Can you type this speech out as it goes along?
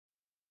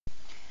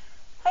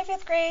Hi,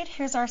 fifth grade.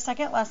 Here's our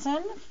second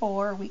lesson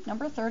for week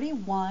number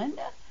 31.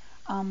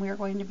 We are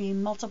going to be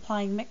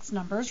multiplying mixed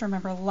numbers.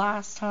 Remember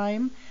last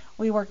time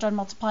we worked on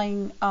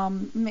multiplying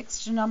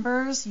mixed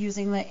numbers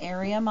using the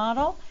area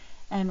model,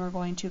 and we're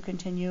going to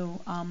continue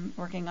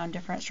working on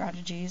different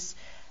strategies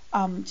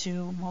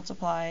to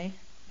multiply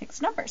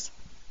mixed numbers.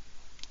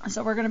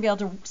 So we're going to be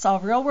able to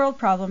solve real-world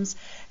problems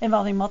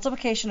involving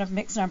multiplication of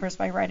mixed numbers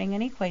by writing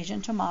an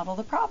equation to model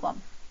the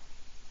problem.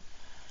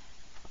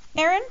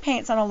 Aaron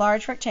paints on a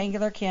large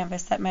rectangular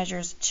canvas that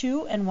measures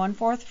 2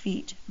 1/4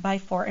 feet by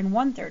 4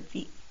 1/3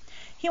 feet.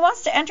 He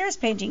wants to enter his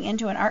painting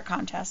into an art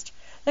contest.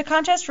 The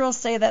contest rules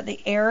say that the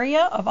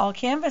area of all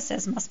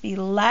canvases must be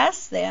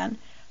less than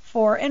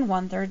 4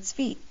 1/3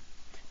 feet.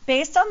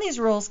 Based on these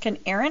rules, can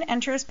Aaron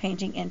enter his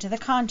painting into the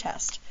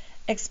contest?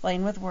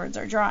 Explain with words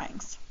or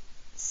drawings.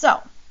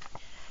 So,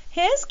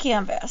 his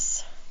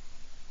canvas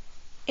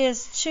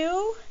is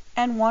 2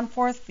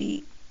 1/4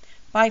 feet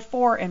by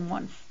 4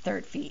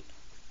 1/3 feet.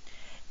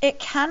 It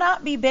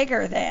cannot be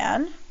bigger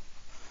than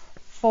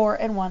 4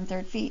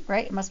 1/3 feet,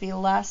 right? It must be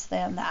less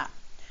than that.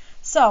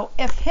 So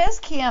if his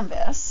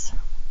canvas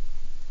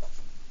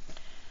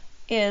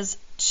is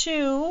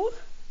 2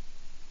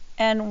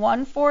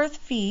 1/4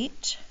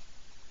 feet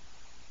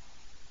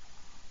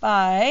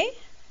by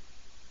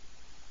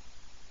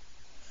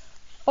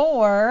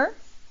 4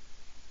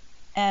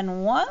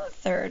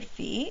 1/3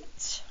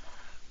 feet,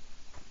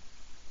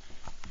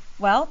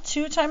 well,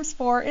 2 times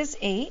 4 is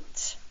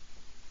 8.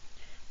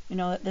 We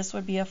know that this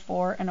would be a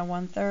 4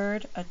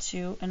 1/3, a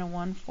 2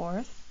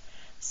 1/4.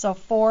 So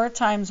 4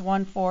 times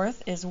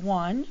 1/4 is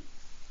 1.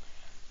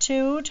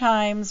 2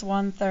 times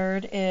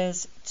 1/3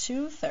 is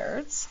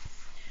 2/3.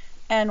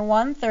 And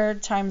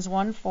 1/3 times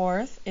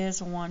 1/4 is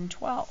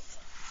 1/12.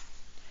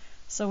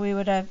 So we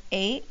would have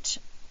 8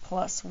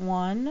 plus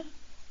 1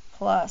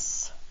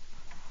 plus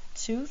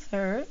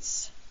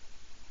 2/3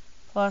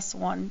 plus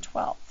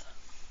 1/12.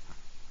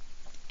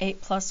 8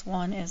 plus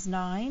 1 is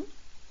 9.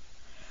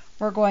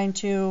 We're going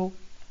to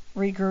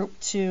regroup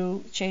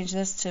to change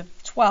this to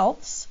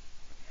twelfths.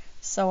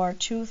 So our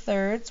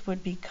 2/3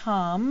 would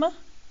become,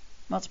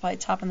 multiply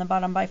top and the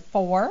bottom by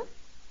 4,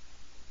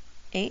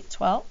 8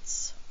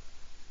 twelfths,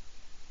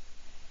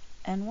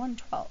 and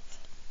 1/12.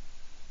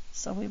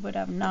 So we would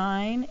have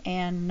 9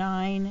 and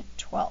 9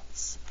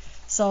 twelfths.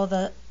 So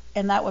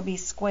and that would be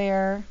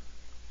square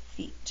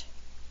feet.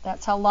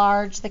 That's how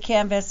large the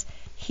canvas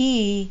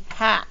he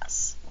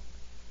has.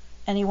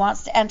 And he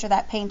wants to enter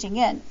that painting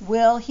in.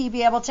 Will he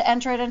be able to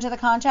enter it into the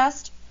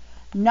contest?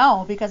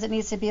 No, because it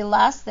needs to be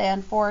less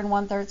than 4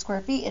 1/3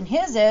 square feet, and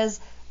his is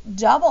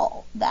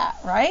double that,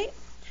 right?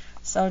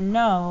 So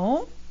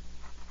no,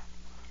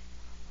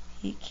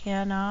 he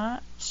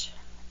cannot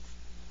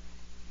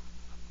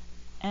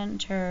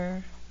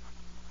enter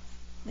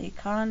the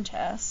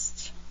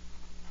contest.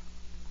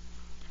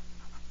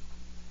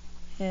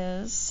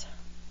 His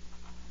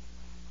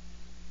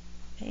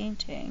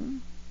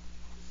painting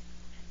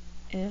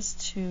is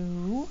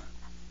too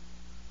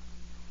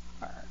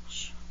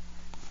large.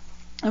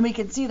 And we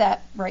can see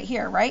that right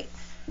here, right?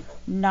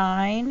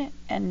 9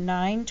 and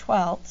 9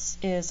 twelfths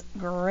is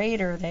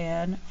greater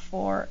than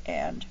 4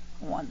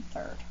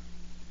 1/3.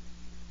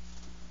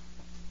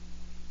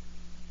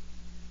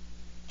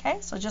 Okay,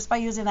 so just by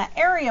using that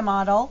area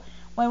model,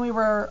 when we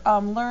were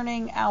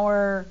learning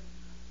our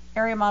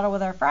area model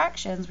with our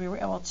fractions, we were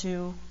able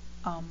to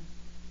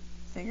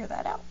figure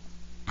that out.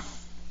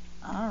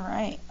 All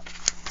right.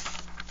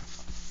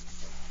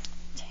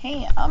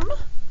 Tam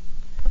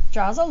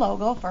draws a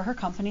logo for her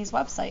company's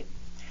website.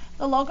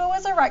 The logo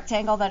is a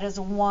rectangle that is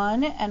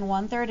 1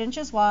 1/3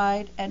 inches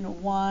wide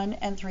and 1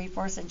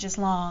 3/4 inches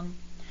long.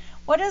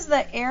 What is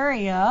the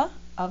area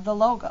of the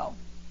logo?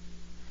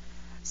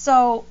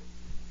 So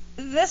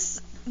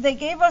they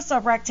gave us a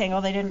rectangle.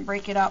 They didn't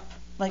break it up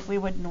like we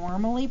would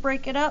normally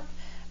break it up.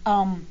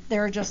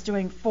 They're just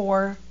doing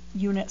 4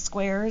 unit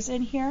squares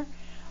in here.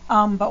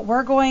 But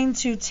we're going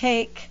to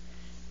take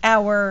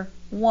our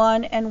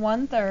 1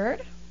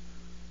 1/3,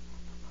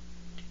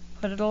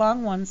 put it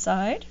along one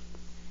side,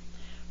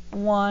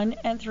 1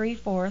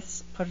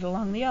 3/4, put it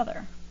along the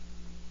other.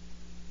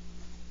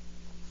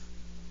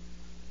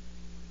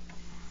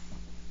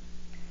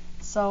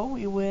 So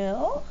we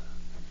will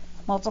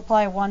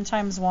multiply 1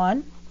 times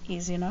 1,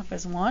 easy enough,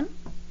 is 1.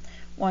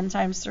 1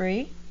 times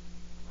 3,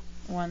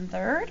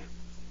 1/3.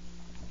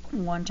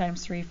 1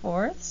 times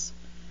 3/4,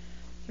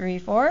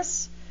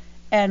 3/4.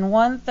 And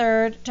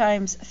 1/3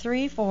 times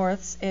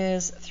 3/4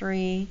 is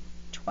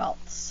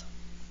 3/12.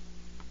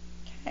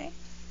 Okay,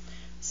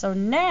 so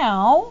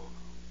now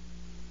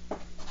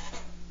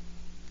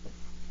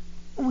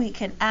we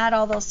can add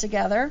all those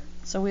together.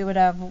 So we would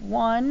have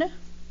 1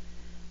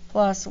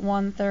 plus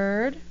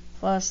 1/3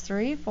 plus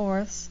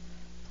 3/4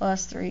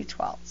 plus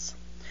 3/12.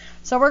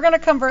 So we're going to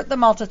convert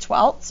them all to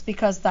twelfths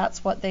because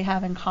that's what they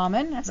have in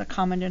common as a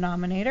common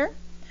denominator.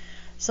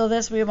 So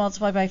this we will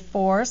multiply by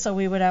 4, so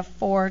we would have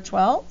 4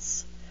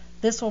 twelfths.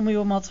 This one we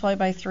will multiply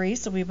by 3,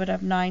 so we would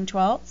have 9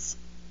 twelfths,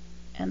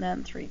 and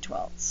then 3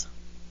 twelfths.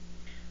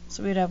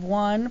 So we'd have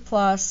 1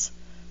 plus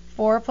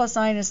 4 plus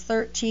 9 is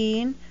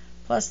 13,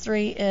 plus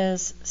 3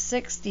 is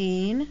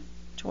 16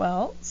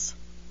 twelfths.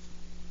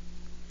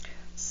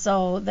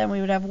 So then we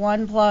would have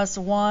 1 plus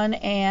 1,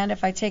 and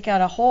if I take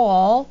out a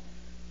whole,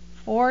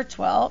 4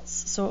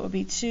 twelfths, so it would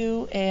be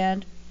 2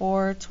 and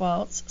 4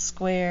 twelfths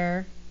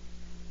square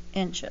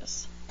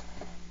inches.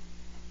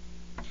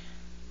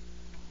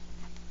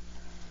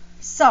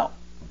 So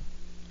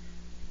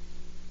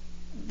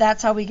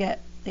that's how we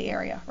get the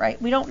area,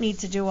 right? We don't need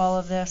to do all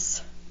of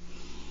this.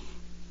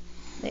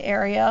 The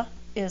area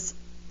is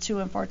 2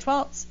 and 4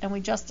 twelfths, and we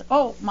just,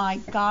 oh my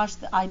gosh,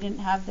 I didn't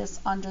have this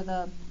under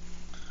the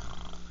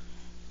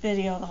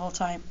video the whole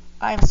time.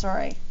 I'm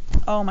sorry.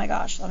 Oh my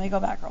gosh, let me go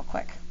back real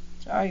quick.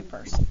 Sorry,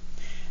 person.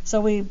 So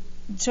we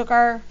took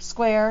our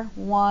square,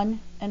 1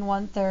 and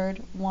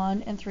 1/3,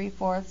 1 and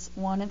 3/4,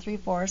 1 and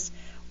 3/4.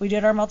 We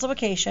did our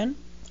multiplication.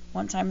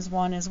 1 times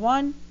 1 is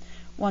 1.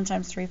 1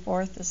 times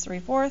 3/4 is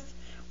 3/4.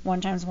 1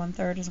 times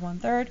 1/3 is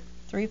 1/3.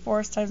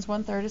 3/4 times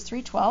 1/3 is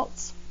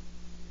 3/12.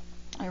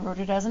 I wrote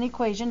it as an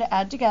equation to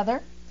add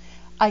together.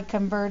 I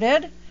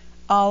converted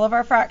all of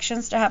our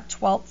fractions to have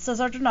twelfths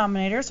as our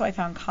denominator, so I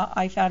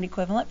found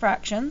equivalent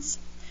fractions.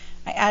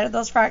 I added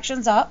those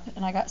fractions up,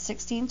 and I got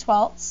 16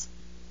 twelfths.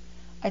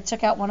 I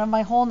took out one of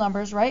my whole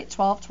numbers, right?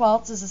 12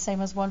 twelfths is the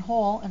same as 1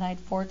 whole, and I had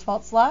 4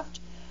 twelfths left.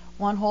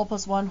 1 whole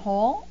plus 1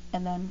 whole,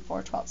 and then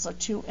 4 twelfths, so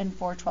 2 and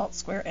 4 twelfths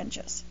square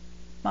inches.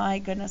 My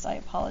goodness, I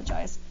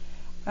apologize.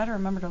 I've got to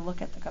remember to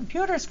look at the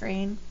computer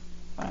screen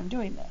when I'm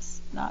doing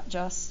this, not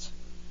just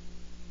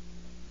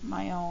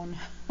my own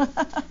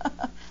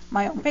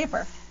my own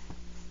paper.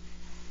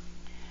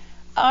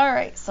 All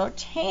right, so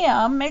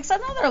Tam makes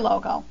another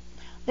logo.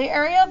 The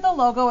area of the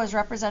logo is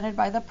represented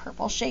by the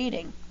purple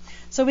shading.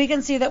 So we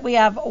can see that we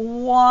have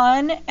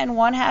 1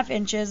 1/2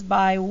 inches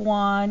by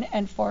 1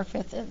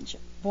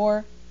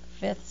 4/5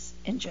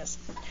 inches.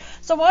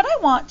 So what I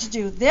want to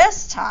do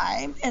this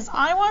time is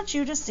I want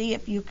you to see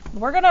if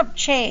we're going to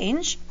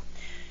change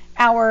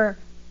our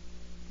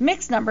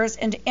mixed numbers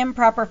into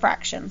improper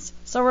fractions.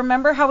 So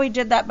remember how we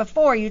did that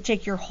before. You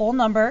take your whole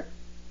number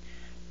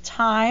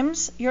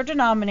times your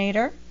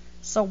denominator.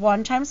 So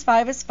 1 times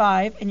 5 is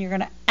 5, and you're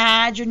going to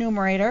add your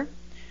numerator.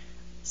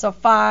 So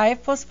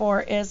 5 plus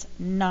 4 is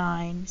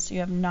 9. So you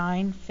have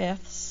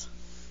 9/5.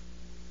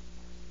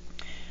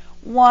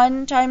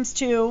 1 times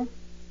 2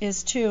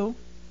 is 2.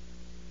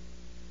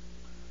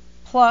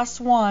 Plus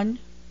 1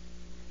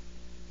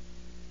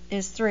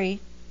 is 3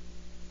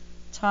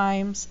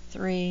 times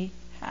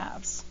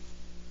 3/2.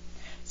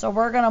 So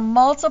we're going to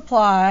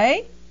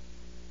multiply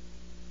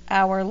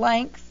our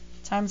length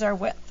times our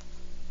width.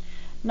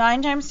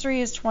 9 times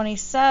 3 is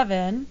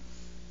 27.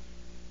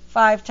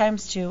 5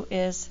 times 2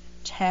 is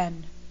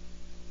 10.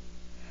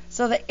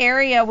 So the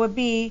area would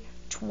be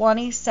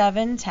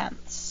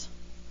 27/10.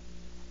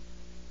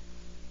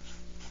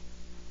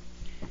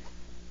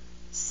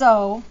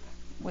 So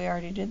we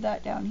already did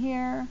that down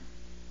here.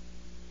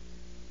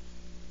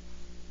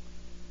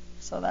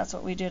 So that's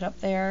what we did up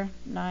there.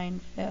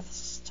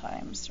 9/5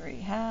 times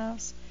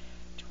 3/2,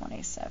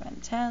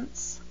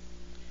 27/10.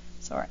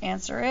 So our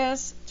answer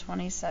is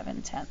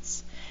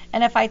 27/10.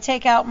 And if I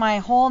take out my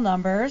whole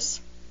numbers,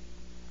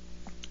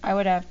 I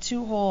would have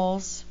 2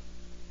 wholes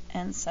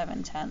and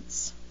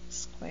 7/10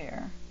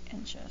 square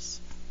inches.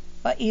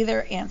 But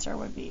either answer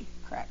would be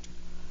correct.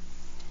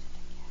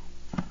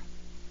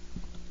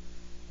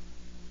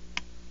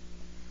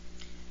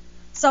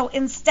 So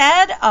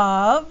instead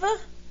of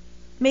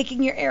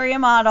making your area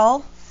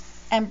model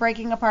and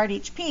breaking apart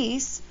each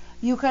piece,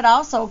 you could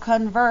also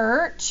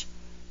convert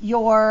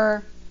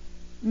your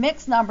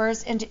mixed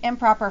numbers into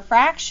improper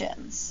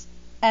fractions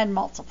and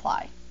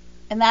multiply.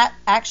 And that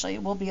actually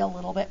will be a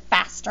little bit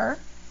faster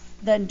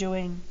than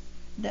doing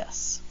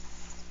this.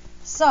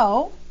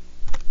 So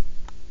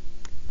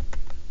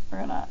we're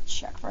going to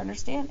check for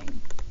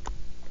understanding.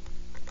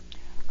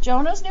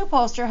 Jonah's new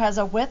poster has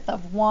a width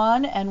of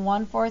 1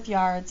 1/4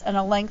 yards and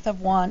a length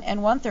of 1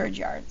 1/3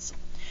 yards.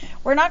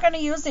 We're not going to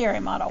use the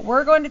area model.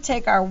 We're going to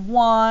take our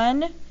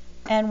 1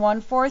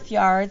 1/4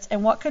 yards,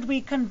 and what could we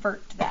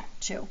convert that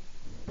to?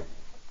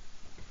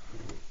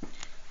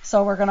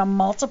 So we're going to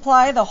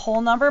multiply the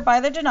whole number by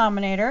the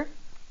denominator.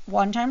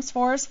 1 times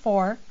 4 is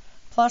 4,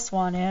 plus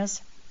 1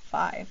 is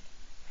 5.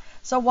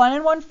 So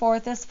 1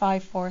 1/4 is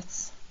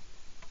 5/4.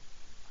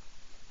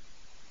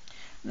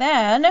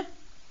 Then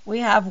we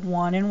have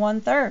 1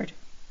 1/3.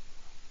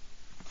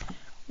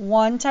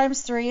 1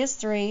 times 3 is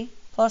 3,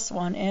 plus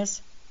 1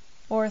 is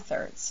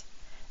 4/3.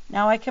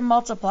 Now I can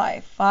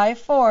multiply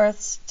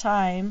 5/4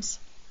 times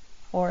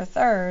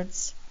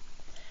 4/3.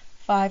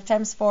 5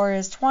 times 4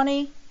 is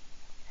 20.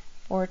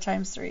 4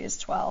 times 3 is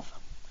 12.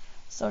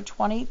 So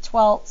 20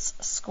 twelfths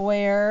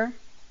square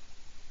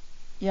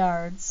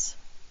yards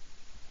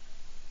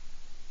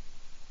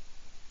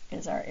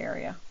is our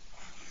area.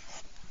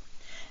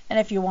 And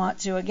if you want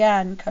to,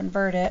 again,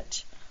 convert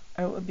it,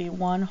 it would be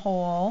 1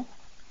 whole,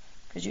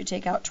 because you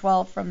take out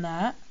 12 from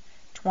that.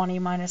 20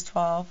 minus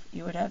 12,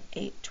 you would have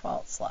 8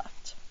 twelfths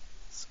left,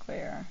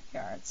 square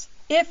yards,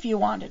 if you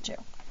wanted to.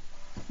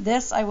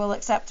 This I will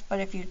accept, but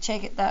if you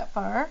take it that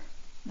far,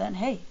 then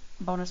hey,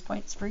 bonus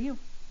points for you.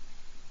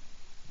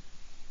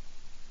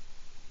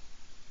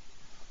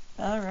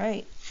 All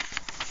right.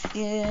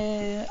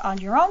 On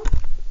your own,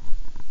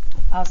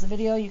 pause the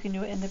video. You can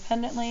do it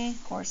independently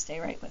or stay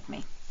right with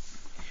me.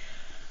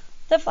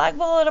 The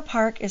flagpole at a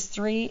park is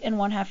 3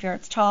 1/2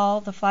 yards tall.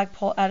 The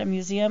flagpole at a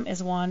museum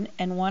is 1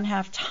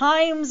 1/2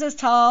 times as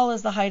tall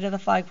as the height of the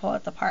flagpole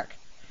at the park.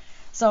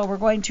 So we're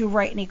going to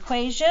write an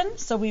equation.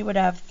 So we would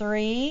have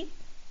 3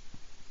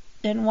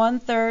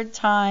 1/3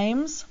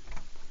 times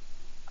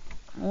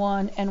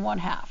 1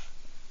 1/2,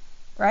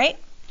 right?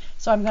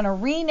 So I'm going to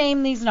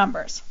rename these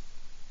numbers.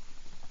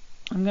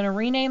 I'm going to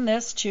rename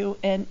this to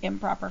an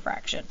improper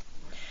fraction.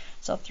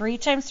 So 3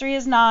 times 3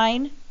 is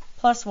 9,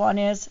 plus 1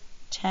 is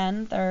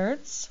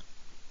 10/3.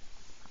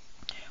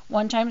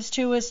 1 times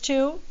 2 is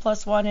 2,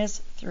 plus 1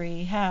 is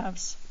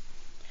 3/2.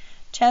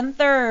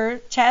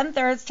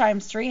 10/3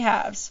 times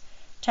 3/2.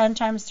 10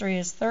 times 3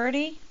 is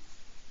 30.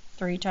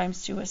 3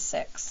 times 2 is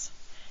 6.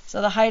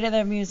 So the height of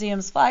the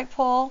museum's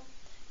flagpole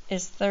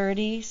is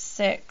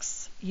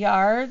 36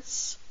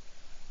 yards,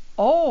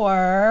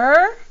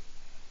 or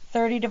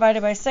 30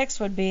 divided by 6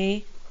 would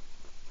be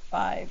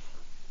 5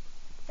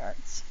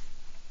 yards.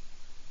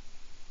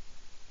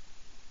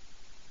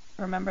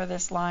 Remember,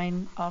 this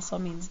line also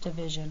means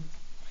division.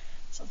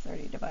 So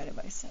 30 divided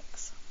by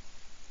 6.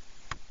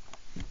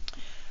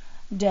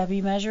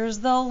 Debbie measures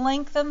the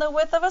length and the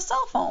width of a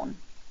cell phone.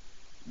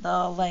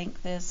 The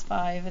length is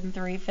 5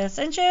 3/5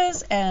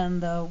 inches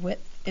and the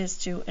width is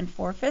 2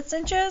 4/5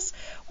 inches.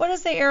 What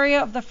is the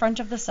area of the front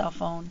of the cell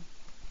phone?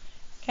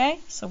 Okay,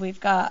 so we've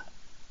got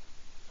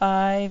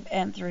 5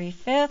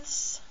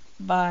 3/5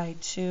 by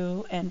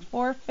 2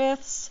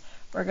 4/5.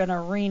 We're going to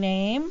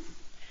rename.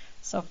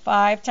 So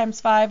 5 times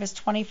 5 is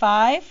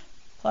 25,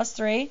 plus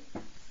 3,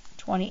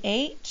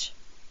 28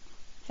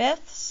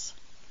 fifths,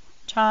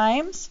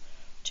 times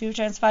 2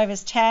 times 5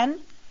 is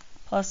 10,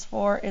 plus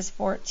 4 is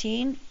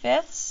 14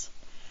 fifths.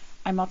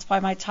 I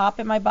multiply my top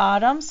and my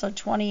bottom, so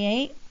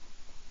 28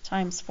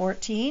 times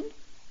 14.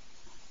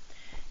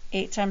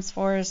 8 times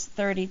 4 is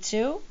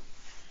 32.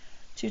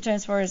 2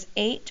 times 4 is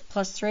 8,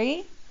 plus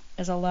 3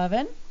 is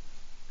 11.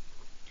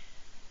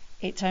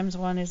 8 times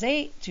 1 is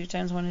 8. 2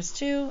 times 1 is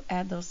 2.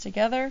 Add those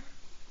together.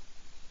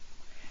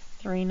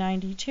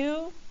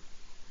 392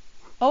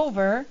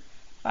 over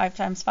 5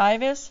 times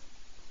 5 is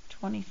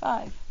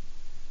 25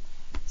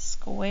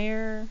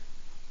 square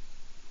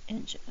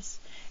inches.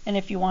 And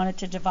if you wanted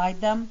to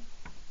divide them,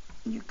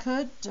 you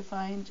could to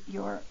find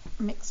your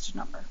mixed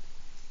number.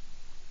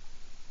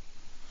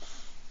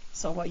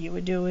 So what you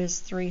would do is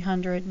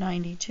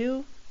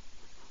 392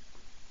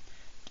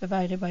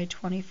 divided by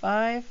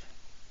 25.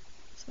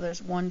 So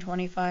there's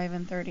 125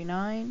 and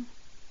 39.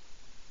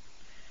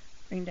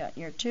 Bring down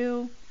your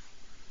 2.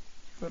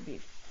 It would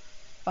be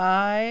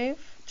 5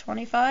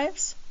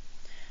 25s.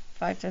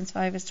 5 times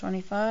 5 is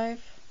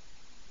 25.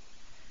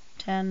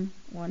 10,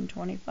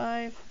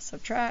 125.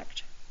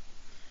 Subtract.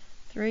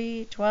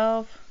 3,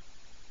 12.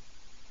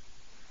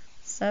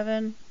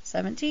 7,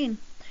 17.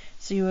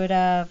 So you would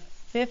have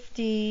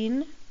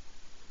 15,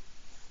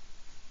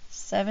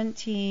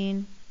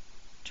 17,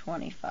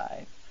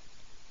 25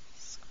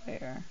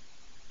 square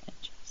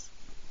inches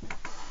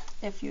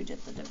if you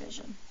did the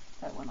division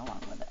that went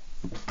along with it.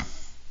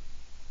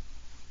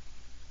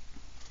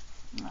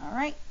 All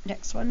right,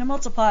 next one to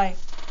multiply.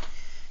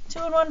 2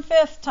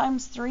 1/5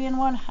 times 3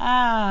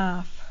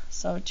 1/2.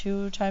 So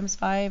 2 times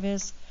 5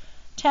 is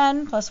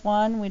 10, plus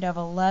 1, we'd have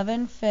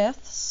 11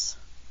 fifths,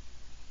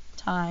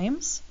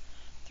 times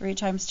 3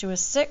 times 2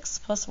 is 6,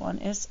 plus 1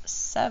 is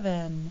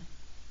 7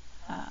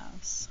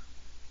 halves.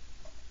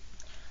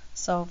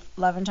 So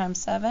 11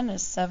 times 7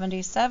 is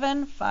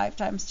 77. 5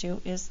 times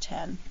 2 is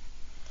 10.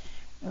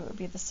 It would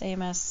be the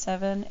same as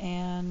 7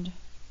 and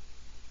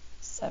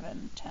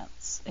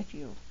 7/10 if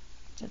you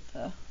did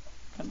the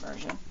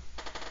conversion.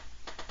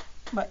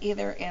 But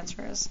either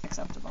answer is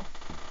acceptable.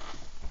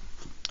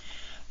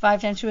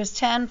 5 times 2 is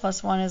 10,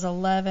 plus 1 is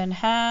 11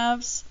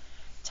 halves,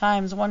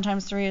 times 1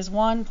 times 3 is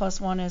 1, plus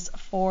 1 is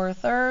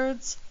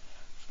 4/3,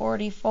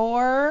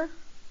 44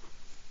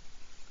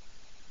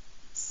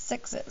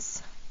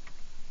 sixes.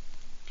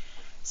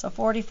 So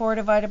 44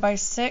 divided by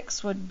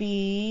 6 would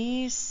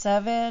be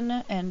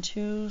 7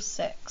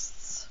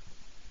 2/6.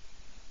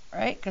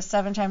 Right? Because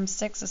 7 times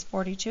 6 is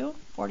 42.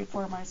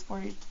 44 minus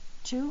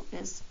 42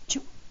 is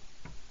 2.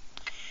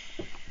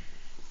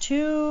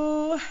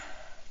 2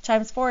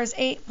 times 4 is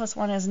 8, plus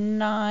 1 is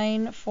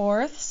 9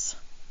 fourths,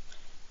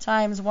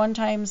 times 1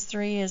 times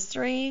 3 is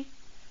 3,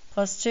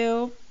 plus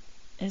 2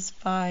 is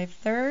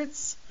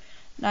 5/3.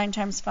 9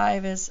 times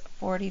 5 is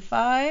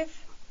 45,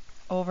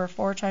 over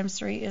 4 times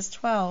 3 is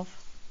 12.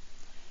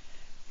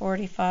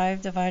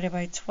 45 divided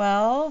by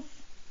 12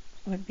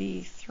 would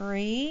be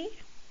 3.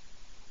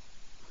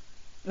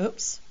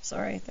 Oops,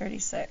 sorry,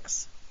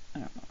 36. I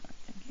don't know what I'm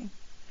thinking.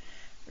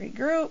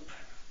 Regroup.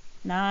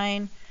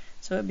 9.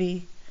 So it would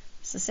be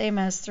it's the same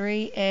as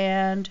 3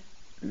 and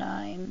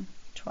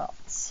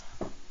 9/12.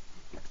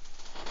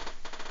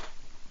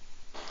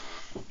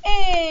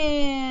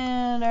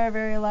 And our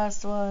very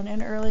last one,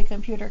 an early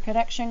computer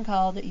connection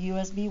called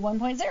USB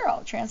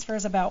 1.0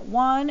 transfers about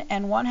 1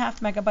 1/2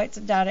 megabytes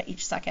of data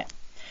each second.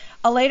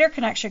 A later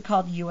connection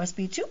called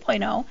USB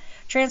 2.0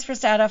 transfers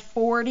data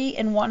 40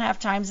 1/2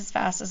 times as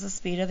fast as the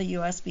speed of the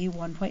USB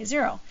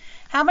 1.0.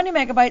 How many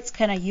megabytes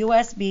can a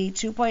USB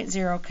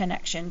 2.0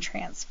 connection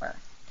transfer?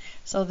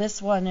 So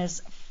this one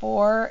is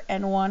 4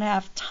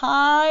 1/2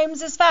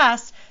 times as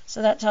fast,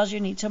 so that tells you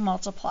need to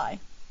multiply.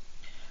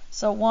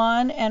 So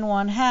 1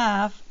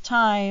 1/2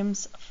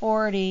 times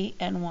 40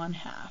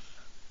 1/2.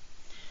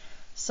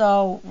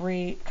 So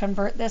we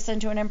convert this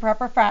into an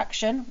improper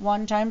fraction.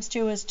 1 times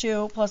 2 is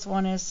 2, plus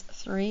 1 is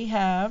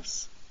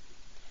 3/2,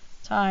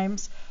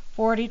 times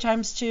 40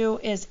 times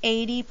 2 is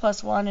 80,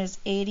 plus 1 is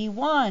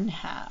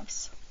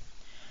 81/2.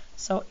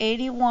 So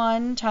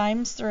 81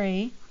 times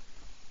 3,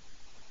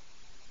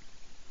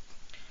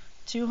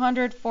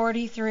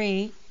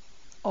 243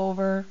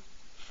 over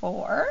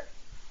 4.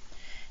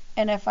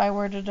 And if I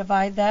were to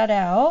divide that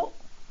out,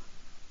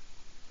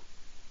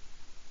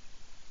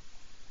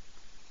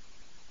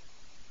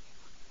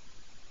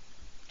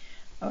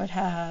 I would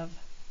have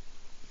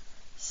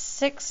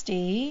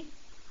 60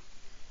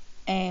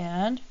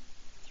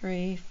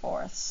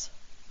 3/4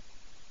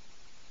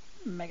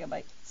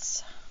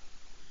 megabytes,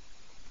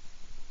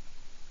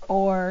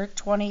 or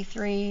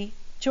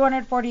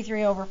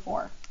 243 over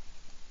 4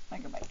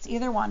 megabytes.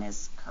 Either one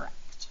is correct.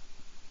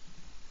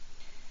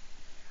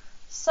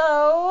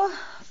 So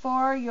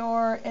for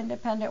your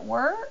independent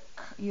work,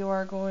 you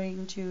are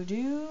going to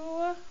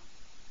do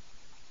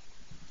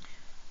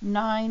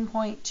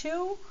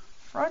 9.2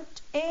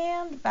 front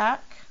and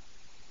back.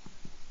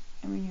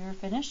 And when you're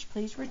finished,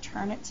 please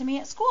return it to me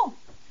at school.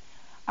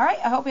 All right,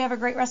 I hope you have a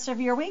great rest of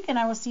your week, and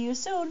I will see you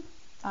soon.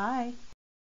 Bye.